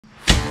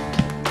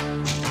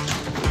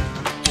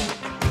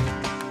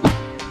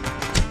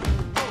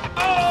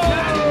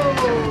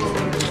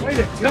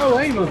to go,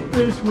 Amós.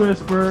 Fish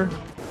whisperer.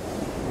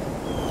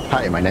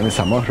 Hi, my name is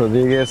Amós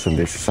Rodriguez and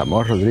this is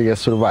Amós Rodriguez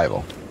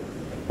Survival.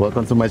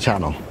 Welcome to my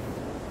channel.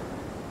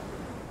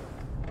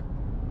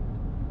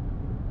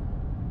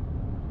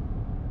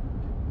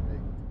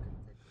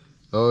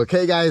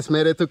 Okay guys,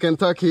 made it to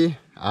Kentucky.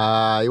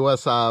 It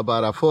was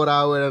about a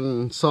 4-hour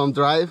and some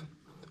drive,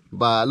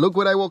 but look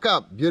where I woke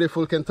up.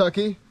 Beautiful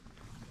Kentucky.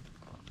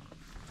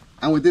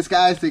 And with these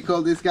guys, they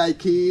call this guy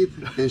Keith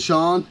and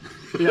Shawn.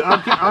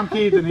 Yeah, I'm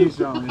Keith and he's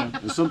Shawn. Yeah.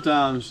 And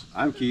sometimes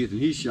I'm Keith and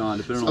he's Shawn,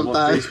 depending on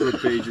what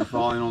Facebook page you're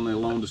following on the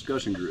alone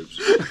discussion groups.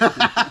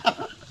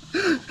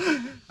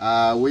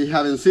 We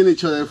haven't seen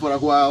each other for a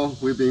while.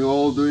 We've been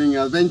all doing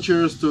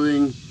adventures,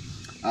 doing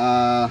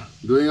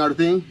our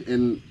thing,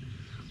 and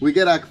we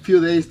get a few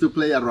days to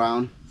play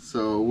around.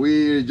 So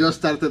we just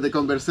started the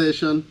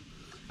conversation.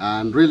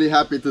 I'm really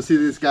happy to see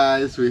these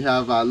guys. We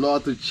have a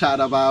lot to chat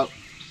about.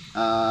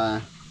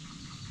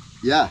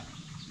 Yeah,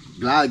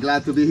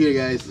 glad to be here,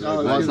 guys.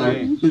 Yeah,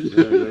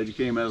 glad you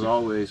came as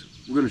always.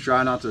 We're going to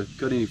try not to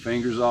cut any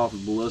fingers off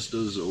with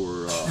ballistas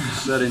or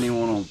set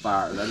anyone on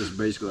fire. That is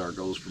basically our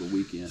goals for the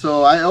weekend.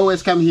 So I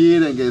always come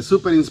here and get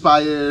super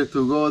inspired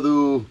to go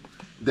do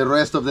the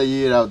rest of the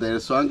year out there.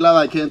 So I'm glad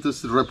I came to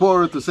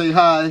report, to say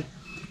hi,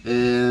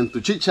 and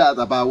to chit chat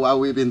about what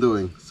we've been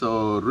doing.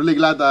 So really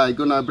glad that I'm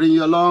gonna bring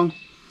you along.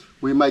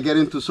 We might get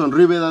into some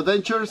river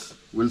adventures.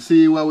 We'll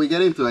see what we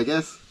get into, I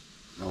guess.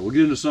 Oh, we'll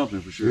get into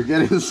something for sure. We'll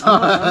get into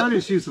something. I want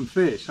to shoot some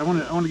fish. I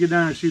want to get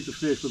down and shoot the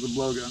fish with a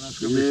blowgun. That's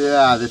gonna be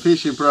yeah, the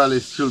fishing probably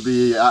should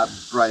be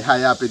right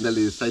high up in the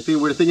list. I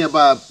think he's thinking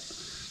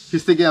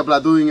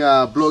about doing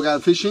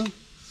blowgun fishing.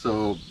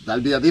 So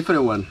that'll be a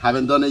different one.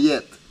 Haven't done it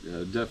yet.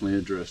 Yeah, definitely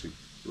interesting,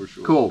 for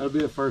sure. Cool. That'll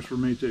be a first for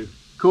me too.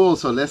 Cool,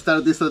 so let's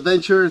start this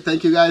adventure.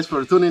 Thank you guys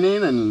for tuning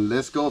in and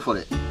let's go for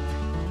it. I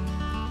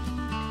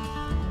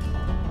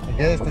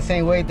guess it's the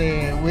same way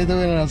we do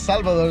it in El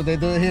Salvador, they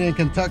do it here in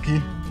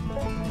Kentucky.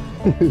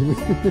 I'm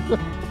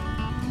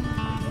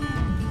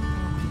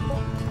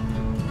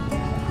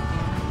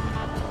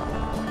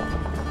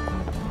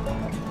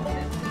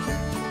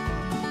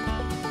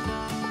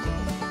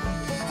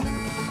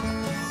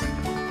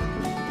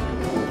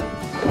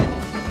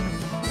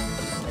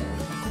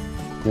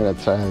gonna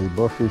try the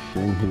bowfish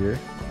in here.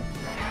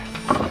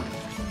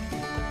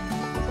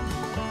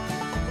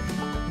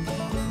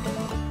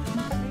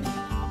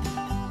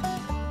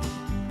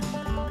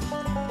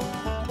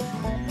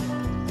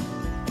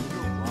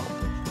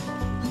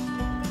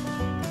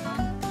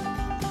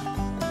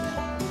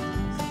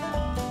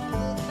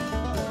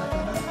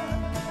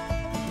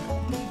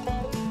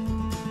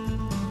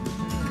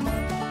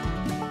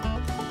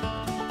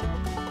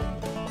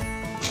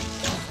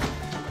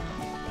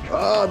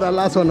 Oh, that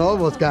last one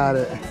almost got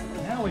it.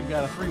 Now we've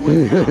got a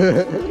three-way count.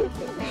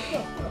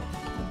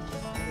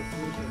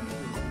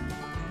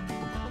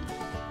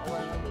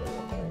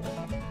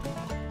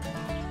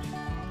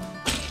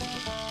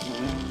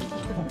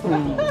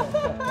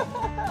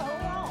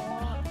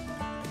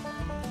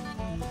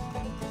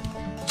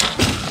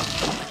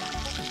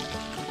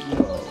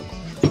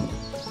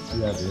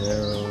 Yeah, the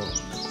arrow.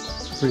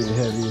 It's pretty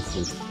heavy. It's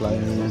just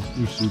flying. Yeah,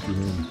 it's super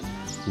heavy.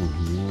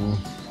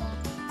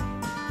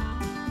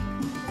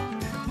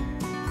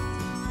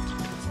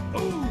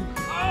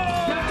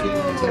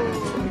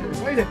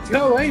 Way to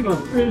go,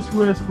 Amós. Fish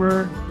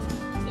whisperer.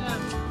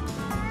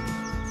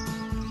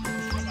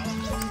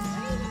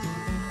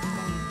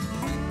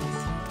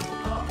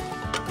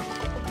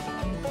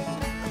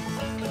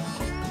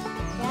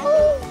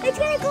 Oh, it's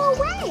gonna go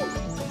away.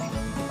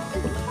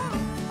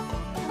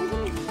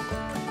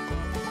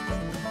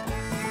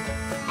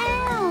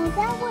 Ow,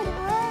 that would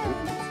hurt.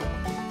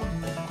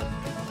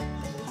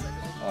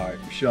 All right,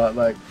 we shot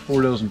like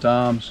 4 dozen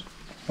times.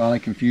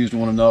 Finally confused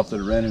one enough that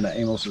it ran into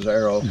Amos's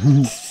arrow.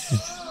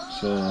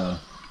 So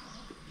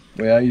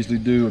the way I usually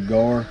do a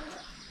gar,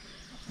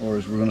 or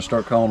as we're going to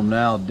start calling them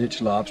now,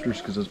 ditch lobsters,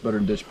 because it's better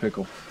than ditch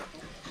pickle.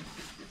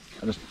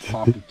 I just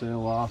pop the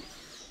tail off.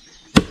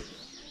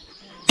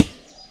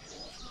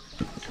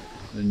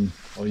 Then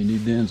all you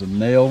need then is a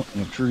nail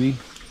and a tree.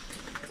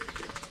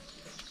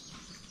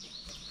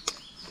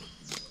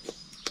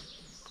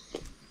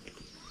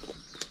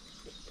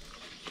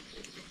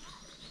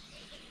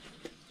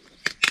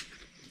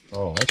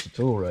 Oh, that's a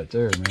tool right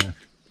there, man.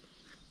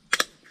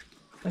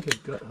 I think a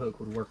gut hook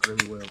would work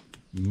really well.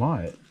 You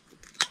might.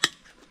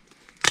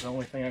 The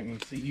only thing I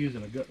can see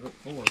using a gut hook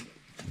for.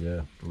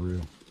 Yeah, for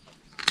real.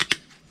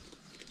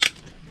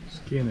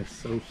 Skin is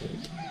so full.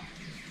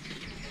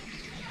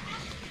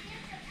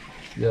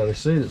 Yeah, they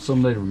say that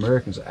some Native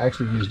Americans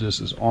actually use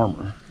this as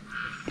armor.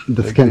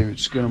 The They skin. would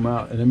skin them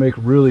out, and they make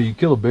really, you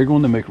kill a big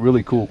one, they make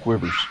really cool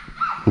quivers.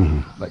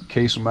 Like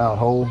case them out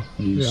whole,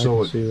 and you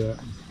sew it see that.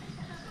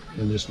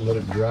 and just let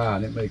it dry,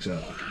 and it makes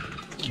a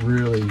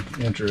really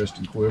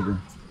interesting quiver.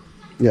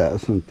 Yeah,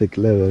 some thick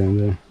leather in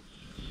there.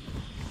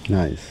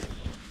 Nice.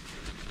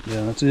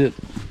 Yeah, that's it.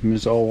 I mean,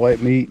 it's all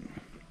white meat.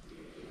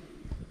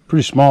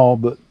 Pretty small,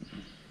 but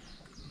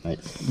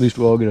Nice. at least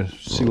we'll all get to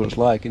see what it's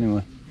like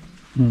anyway.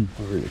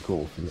 Really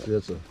cool. See,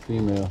 that's a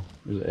female.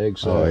 There's an egg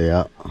sac. Oh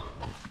yeah,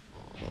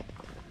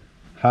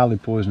 Highly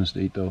poisonous to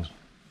eat those.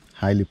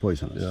 highly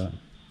poisonous. Yeah.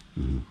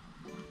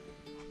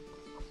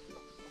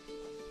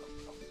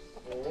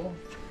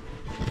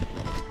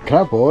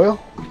 Crab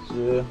oil.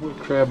 Yeah, with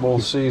crab oil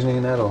seasoning,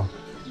 and that'll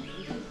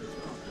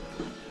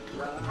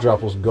drop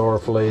those gar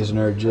fillets in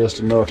there just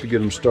enough to get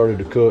them started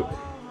to cook.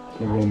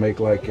 Then we're gonna make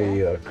like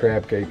a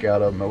crab cake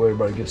out of them. That way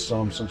everybody gets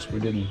some, since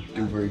we didn't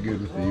do very good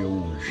with the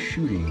old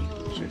shooting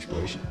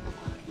situation.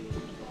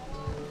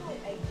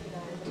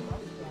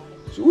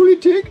 So we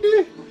take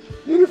the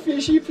little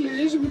fishy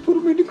fillets and we put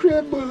them in the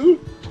crab bowl.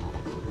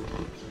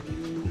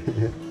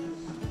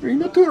 Bring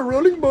that to a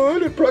rolling boil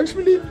at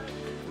approximately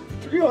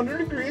 300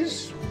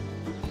 degrees.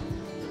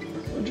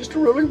 Or just a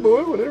rolling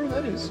boil, whatever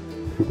that is.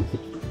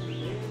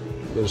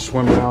 Let it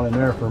swim around in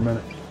there for a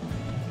minute.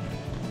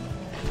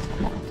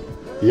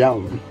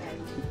 Yum.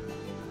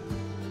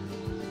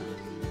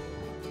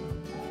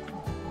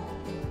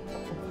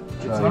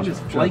 It's not as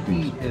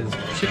flaky as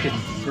chicken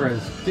or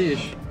as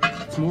fish.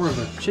 It's more of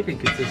a chicken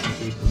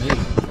consistency for me.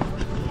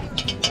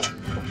 It's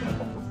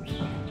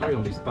probably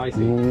gonna be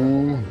spicy.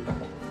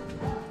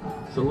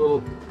 It's a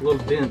little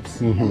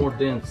dense, more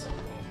dense.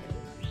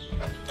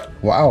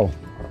 Wow.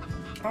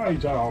 I'll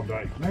eat that all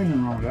day. Ain't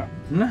nothing wrong with that.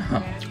 No,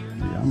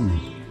 Yum.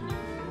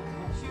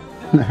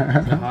 it's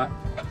not hot.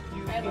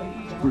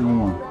 Pretty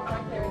warm.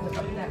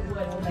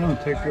 It's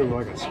gonna taste good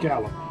like a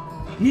scallop.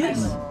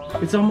 Yes,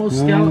 it's almost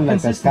scallop like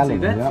a consistency.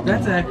 scallop, yeah.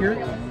 That's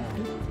accurate.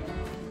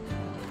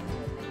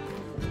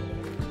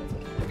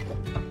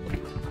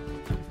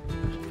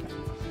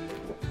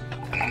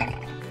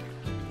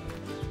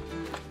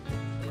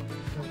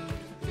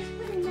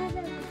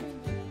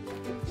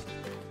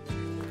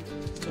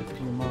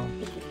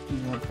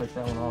 Take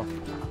that one off.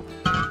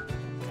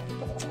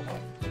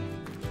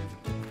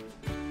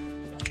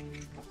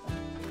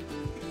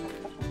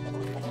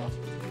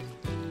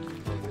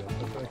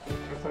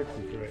 That's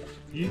actually great.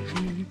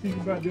 You think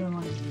about doing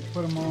like you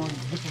put them on,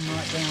 dip them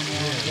right down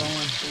there and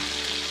going.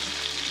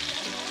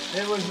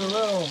 It was a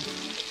little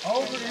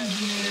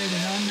over-engineered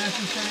and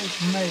unnecessary,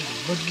 maybe,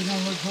 but you're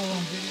gonna look cool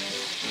on video.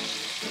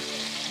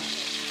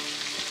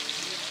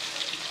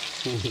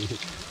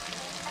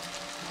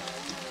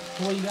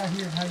 So what you got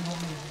here? How you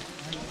want me to?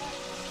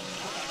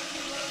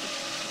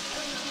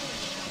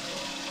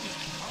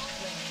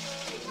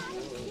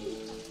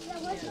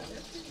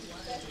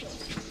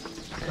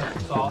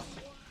 Sauce.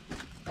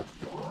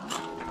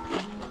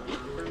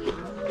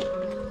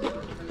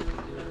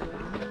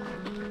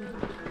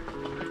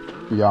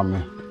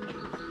 Yummy.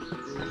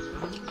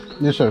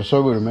 These are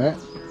so good, man.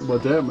 How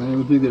about that, man? I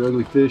would think that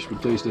ugly fish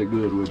would taste that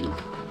good, would you?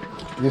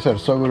 These are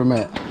so good,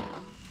 man.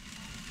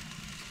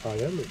 Oh,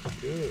 that looks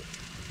good.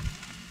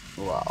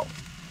 Wow.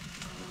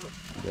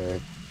 They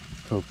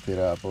cooked it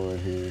up over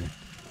here.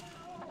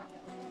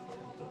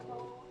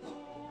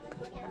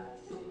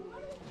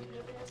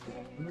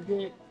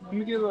 Let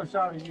me get a little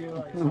shot of you,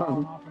 like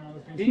sawing off another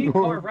piece. You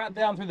carve right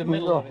down through the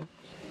middle of it.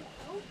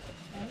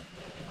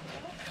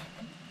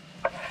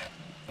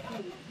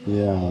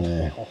 Yeah,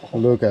 man.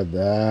 Look at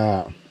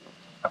that.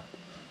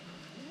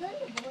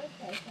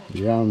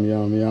 Yum,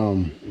 yum,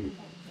 yum.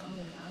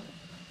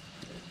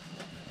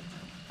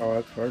 Oh,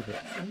 that's perfect.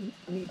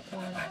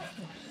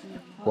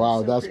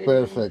 Wow, that's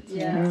perfect.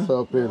 Yeah.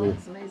 So pretty.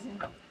 It's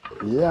amazing.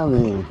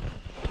 Yummy.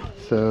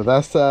 So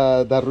that's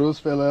that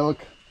Roosevelt elk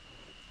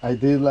I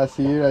did last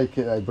year.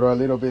 I brought a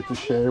little bit to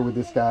share with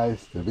these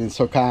guys. They've been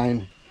so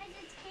kind,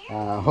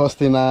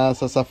 hosting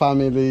us as a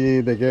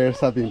family. The girls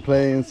have been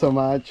playing so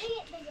much.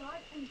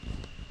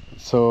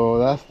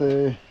 So I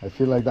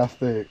feel like that's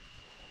the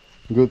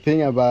good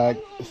thing about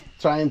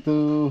trying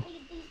to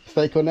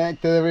stay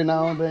connected every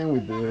now and then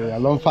with the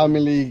Alone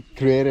family.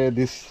 Created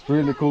this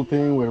really cool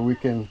thing where we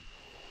can,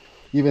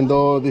 even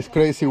though this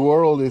crazy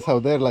world is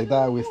out there like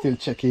that, we still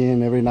check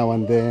in every now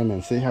and then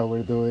and see how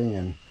we're doing,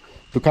 and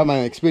to come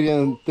and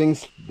experience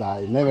things that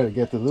I never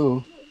get to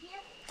do,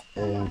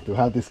 and to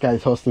have these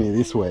guys host me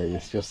this way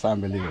is just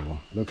unbelievable.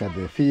 Look at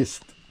the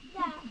feast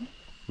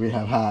we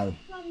have had.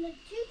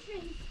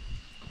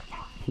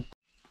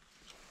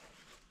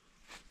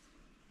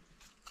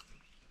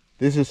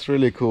 This is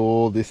really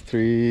cool. This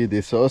tree,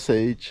 this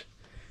Osage,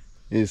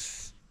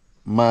 is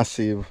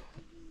massive.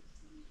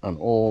 An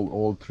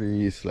old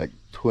tree is like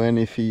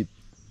 20 feet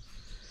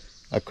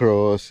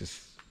across.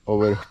 It's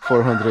over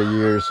 400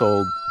 years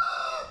old.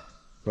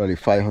 Probably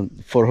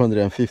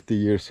 450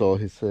 years old,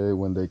 he said,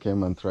 when they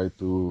came and tried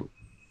to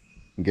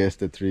guess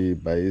the tree,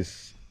 but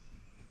it's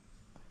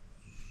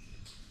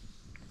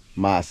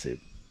massive.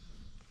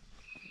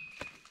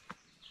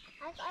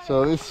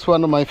 So this is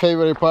one of my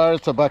favorite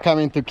parts about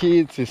coming to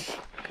Keith's, is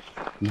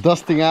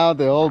dusting out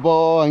the old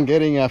bow and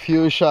getting a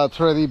few shots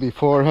ready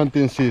before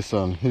hunting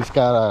season. He's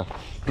got a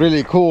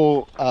really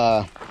cool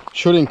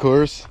shooting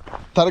course,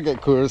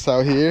 target course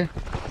out here.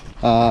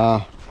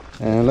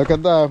 And look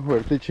at that,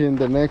 we're teaching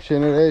the next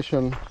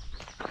generation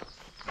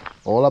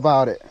all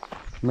about it.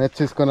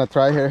 Metzi's gonna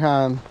try her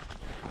hand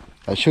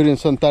at shooting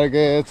some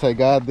targets. I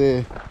got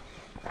the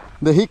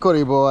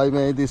hickory bow I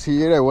made this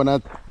year. I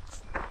wanna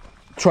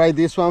tried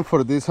this one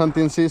for this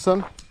hunting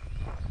season,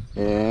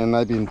 and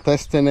I've been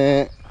testing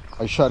it.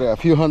 I shot it a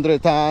few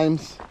hundred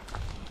times,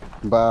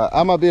 but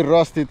I'm a bit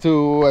rusty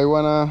too. I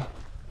wanna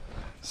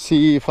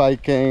see if I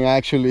can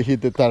actually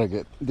hit the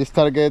target. These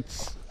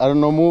targets are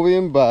not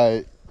moving,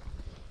 but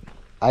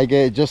I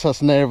get just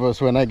as nervous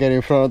when I get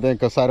in front of them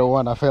because I don't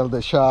want to fail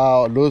the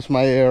shot or lose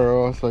my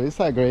arrow. So it's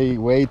a great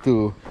way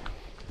to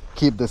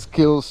keep the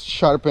skills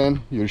sharpened,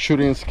 your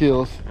shooting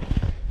skills.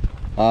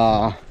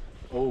 Oh,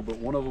 but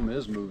one of them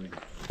is moving.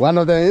 One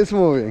of them is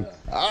moving.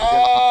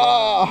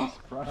 Oh!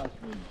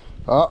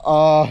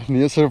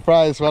 New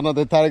surprise. One of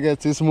the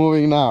targets is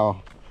moving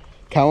now.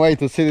 Can't wait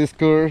to see this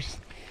course.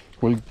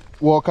 We'll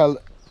walk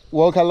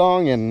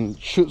along and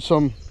shoot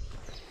some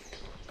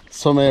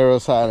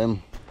arrows at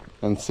him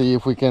and see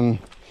if we can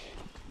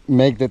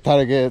make the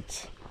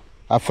target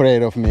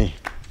afraid of me.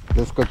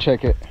 Let's go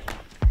check it.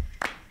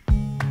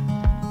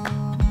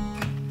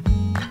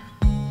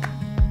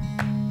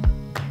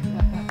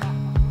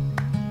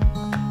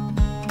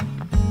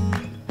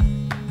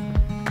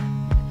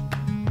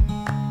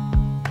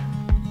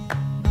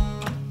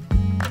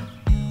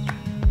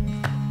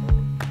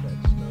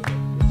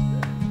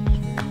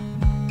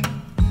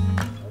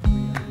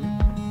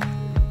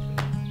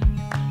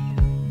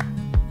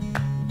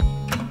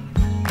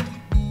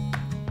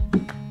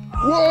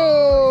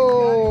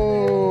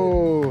 Whoa!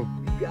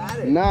 You got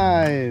it.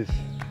 Nice.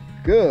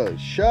 Good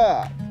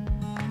shot.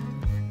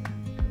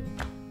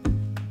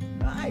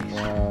 Nice.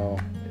 Wow.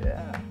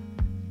 Yeah.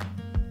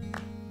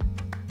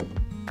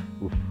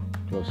 Oof,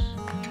 close.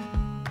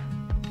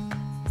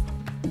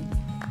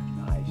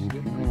 Nice.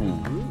 Good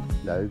group.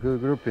 Very good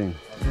grouping.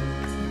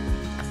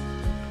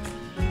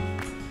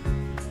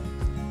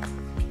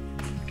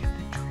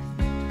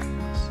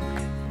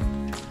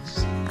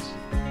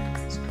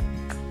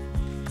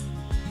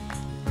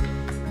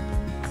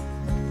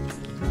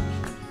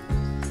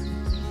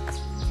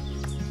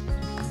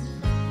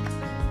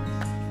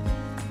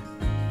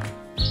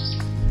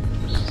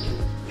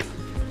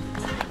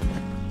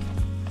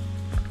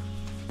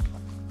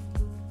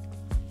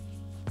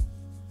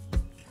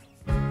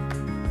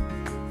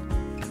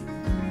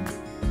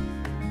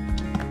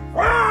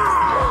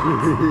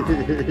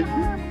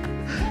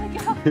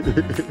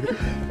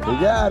 We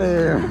got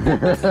him.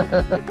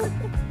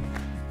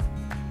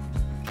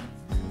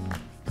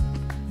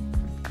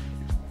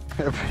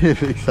 Pretty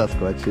big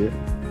Sasquatch here.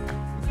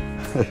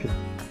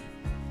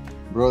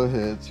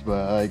 Broadheads,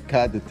 but I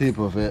cut the tip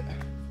of it,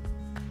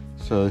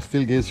 so it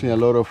still gives me a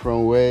lot of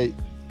front weight.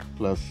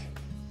 Plus,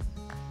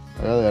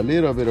 I got a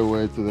little bit of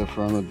weight to the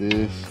front of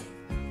this,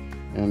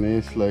 and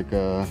it's like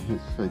I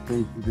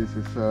think this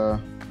is a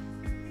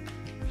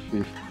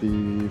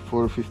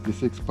 54,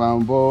 56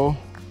 pound bow.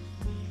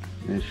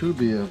 It should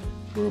be a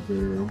proper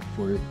arrow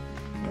for it.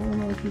 I don't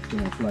know if it's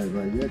gonna fly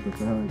right yet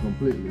because I haven't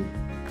completely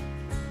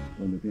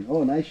done the thing.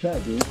 Oh, nice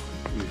shot, dude.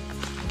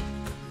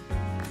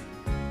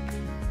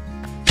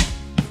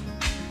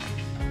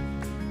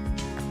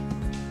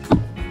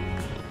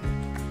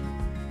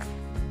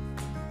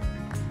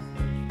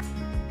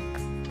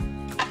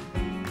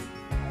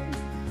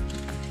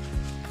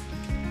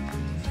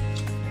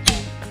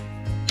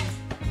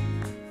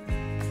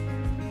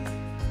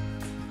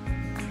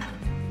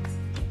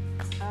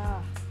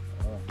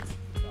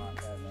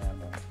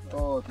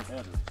 Oh,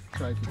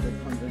 try to get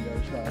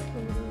 100-yard shots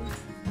over there.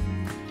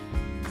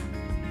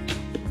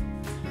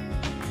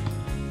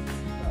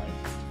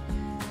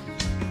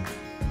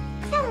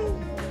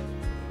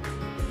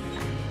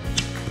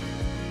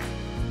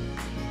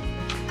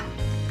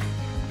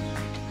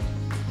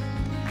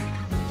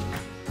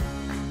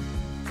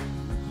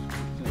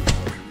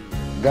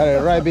 Got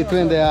it right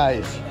between the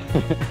eyes.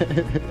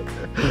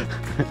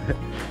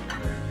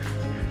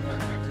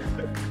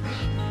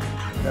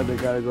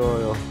 Gotta go,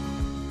 yo.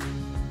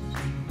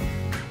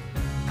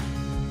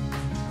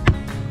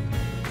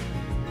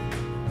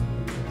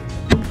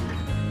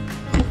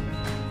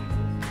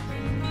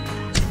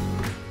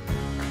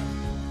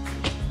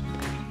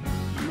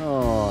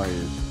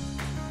 Nice.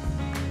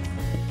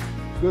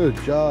 Good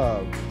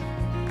job.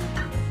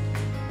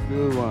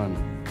 Good one.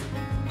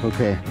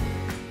 Okay.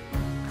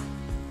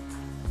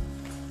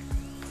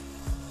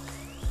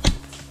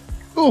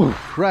 Ooh,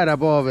 right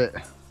above it.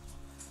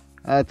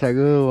 That's a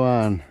good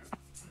one.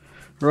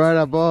 Right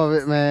above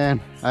it, man.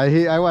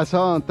 I was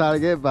on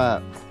target,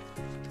 but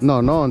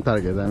not on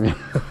target. I mean,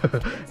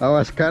 I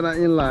was kind of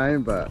in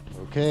line, but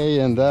okay.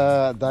 And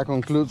that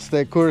concludes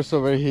the course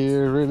over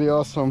here. Really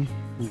awesome.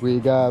 We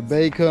got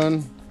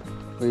bacon.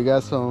 We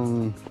got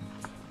some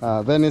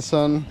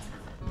venison.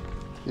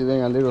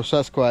 Even a little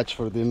Sasquatch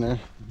for dinner.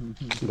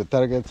 The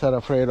targets are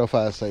afraid of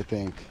us, I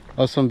think.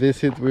 Awesome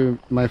visit with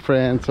my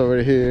friends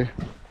over here.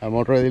 I'm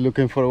already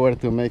looking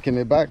forward to making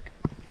it back.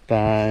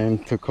 Time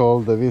to call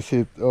the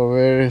visit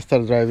over,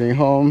 start driving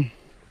home,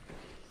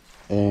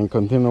 and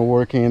continue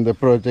working in the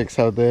projects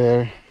out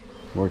there.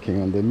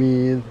 Working on the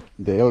meat,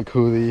 the elk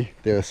hoodie.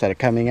 They start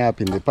coming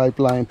up in the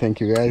pipeline. Thank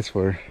you guys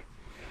for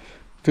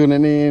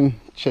tuning in,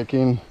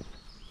 checking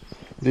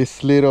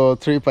this little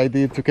trip I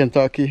did to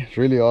Kentucky.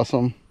 Really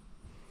awesome.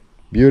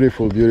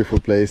 Beautiful, beautiful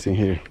place in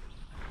here.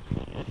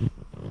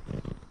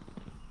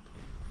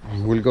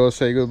 We'll go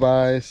say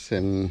goodbyes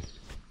and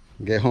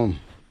get home.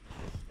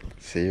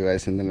 See you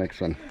guys in the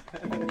next one.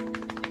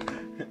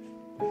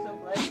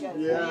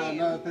 Yeah,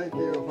 no, thank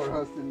you for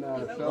hosting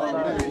us. So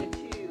glad to meet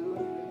you.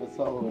 As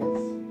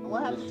always.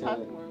 We'll have to talk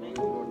more, maybe.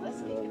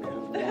 Let's take it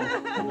out.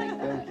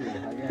 Thank you.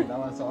 Again, that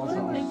was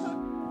awesome.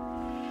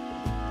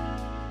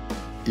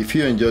 If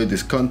you enjoyed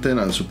this content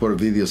and support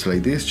videos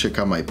like this, check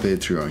out my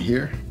Patreon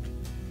here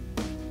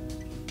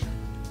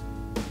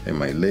and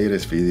my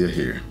latest video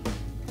here.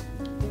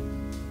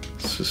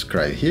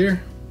 Subscribe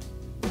here.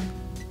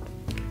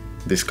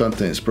 This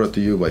content is brought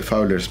to you by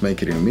Fowlers,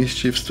 Making and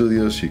Mischief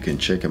Studios. You can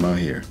check them out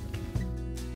here.